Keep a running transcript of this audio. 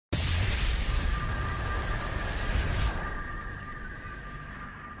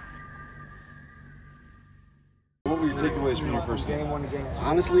were your takeaways from your first game?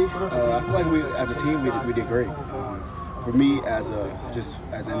 Honestly, I feel like we, as a team, we did great. For me, as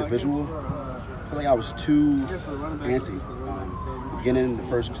an individual, I feel like I was too antsy. Beginning in the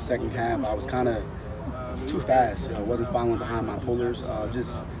first, second half, I was kind of too fast. Wasn't following behind my pullers.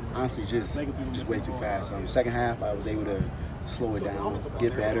 Honestly, just way too fast. Second half, I was able to slow it down,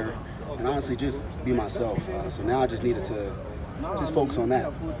 get better, and honestly just be myself. So now I just needed to just focus on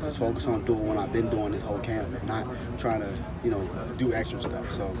that. Just focus on doing what I've been doing this whole camp and not trying to, do extra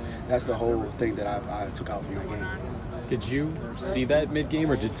stuff. So that's the whole thing that I took out from that game. Did you see that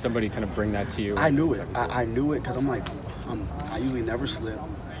mid-game, or did somebody kind of bring that to you? I knew it. I knew it because I'm like, I usually never slip.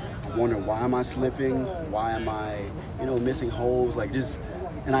 I wonder, why am I slipping? Why am I, missing holes?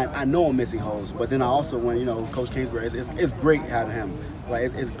 And I know I'm missing holes, but then I also, when, Coach Kingsbury, it's great having him.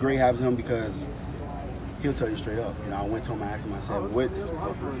 Like, it's great having him because he'll tell you straight up. I went to him, I asked him, I said,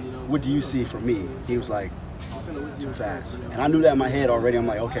 what do you see from me? He was like, too fast. And I knew that in my head already. I'm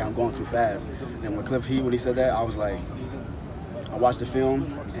like, okay, I'm going too fast. And when when he said that, I was like, I watched the film,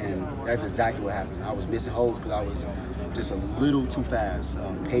 and that's exactly what happened. I was missing holes because I was just a little too fast.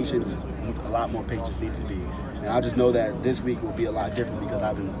 Patience, a lot more patience needed to be. And I just know that this week will be a lot different because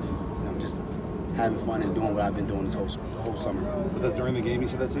I've been, just having fun and doing what I've been doing the whole summer. Was that during the game you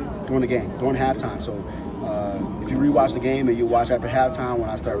said that to you? During the game, during halftime. So if you rewatch the game and you watch after halftime when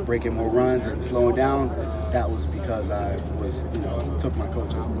I started breaking more runs and slowing down, that was because I was, took my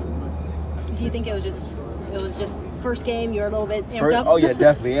coach out. Do you think it was just first game, you were a little bit amped up? Oh yeah,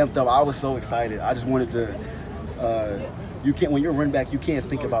 definitely amped up. I was so excited. I just wanted to, when you're a running back, you can't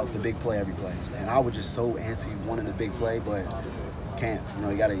think about the big play every play. And I was just so antsy wanting the big play, but can't.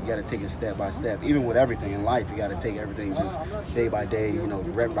 You gotta take it step by step. Even with everything in life, you gotta take everything just day by day,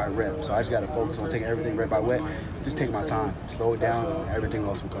 rep by rep. So I just gotta focus on taking everything rep by rep. Just take my time, slow it down, and everything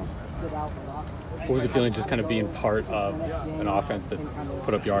else will come. What was it feeling just kind of being part of an offense that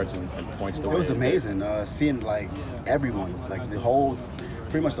put up yards and points the way? It was amazing. Seeing everyone,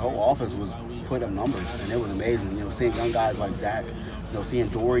 pretty much the whole offense was putting up numbers, and it was amazing. Seeing young guys like Zach, seeing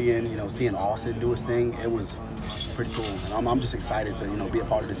Dorian, seeing Austin do his thing, it was pretty cool. And I'm just excited to be a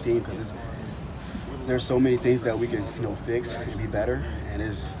part of this team because there's so many things that we can fix and be better, and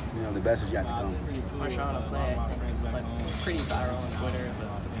the best is yet to come. MarShawn, a play I think went pretty viral on Twitter.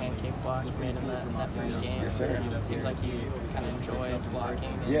 The pancake block you made in that first game. Yes, sir. It seems like you kind of enjoy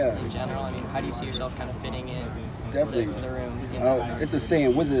blocking in general. I mean, how do you see yourself kind of fitting in Definitely. to the room? It's a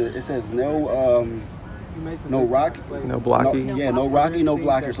saying. It says no rocky, no blocky. No rocky, no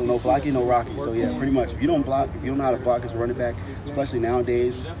blocker. So no blocky, no rocky. So yeah, pretty much. If you don't block, if you don't know how to block as a running back, especially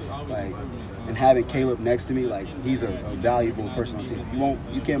nowadays, and having Caleb next to me, he's a valuable person on the team.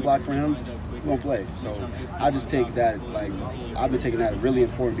 If you can't block for him, you won't play. So I just take that, I've been taking that really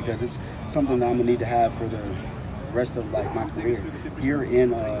important because it's something that I'm gonna need to have for the rest of my career here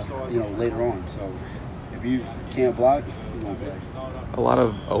and later on. So if you can't block, you won't play. A lot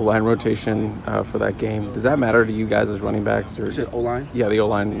of O-line rotation for that game. Does that matter to you guys as running backs? Or You said O-line? Yeah, the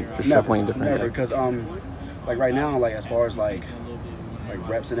O-line just shuffling different Never, guys. because right now, as far as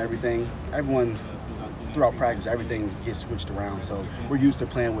reps and everything, everyone throughout practice, everything gets switched around. So we're used to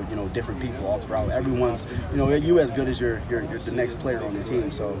playing with different people all throughout. Everyone's you as good as you're the next player on the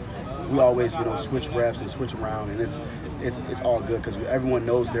team. So we always switch reps and switch around, and it's all good because everyone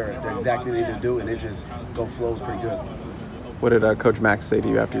knows their exact thing to do, and it just flows pretty good. What did Coach Mack say to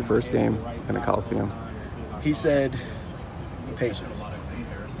you after your first game in the Coliseum? He said, patience.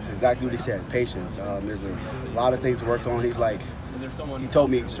 That's exactly what he said, patience. There's a lot of things to work on. He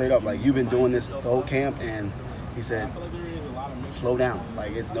told me straight up, you've been doing this the whole camp, and he said, slow down.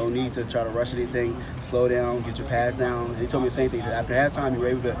 It's no need to try to rush anything. Slow down, get your pads down. And he told me the same thing. He said, after halftime, you were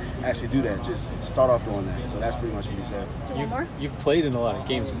able to actually do that. Just start off doing that. So that's pretty much what he said. You've played in a lot of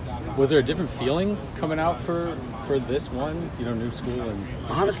games. Was there a different feeling coming out for this one, new school? And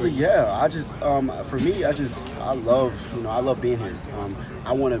honestly, yeah. For me, I love being here.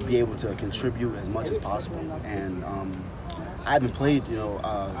 I want to be able to contribute as much as possible. And I haven't played, when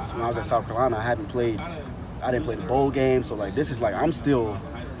I was at South Carolina, I didn't play the bowl game. So this is I'm still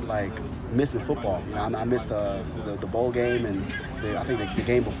missing football. I missed the bowl game and I think the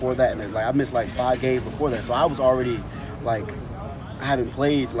game before that, and I missed 5 games before that. So I was already I haven't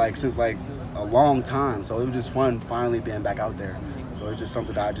played since a long time. So it was just fun finally being back out there. So it's just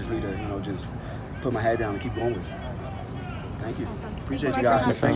something that I just need to just put my head down and keep going with. Thank you. Appreciate you guys.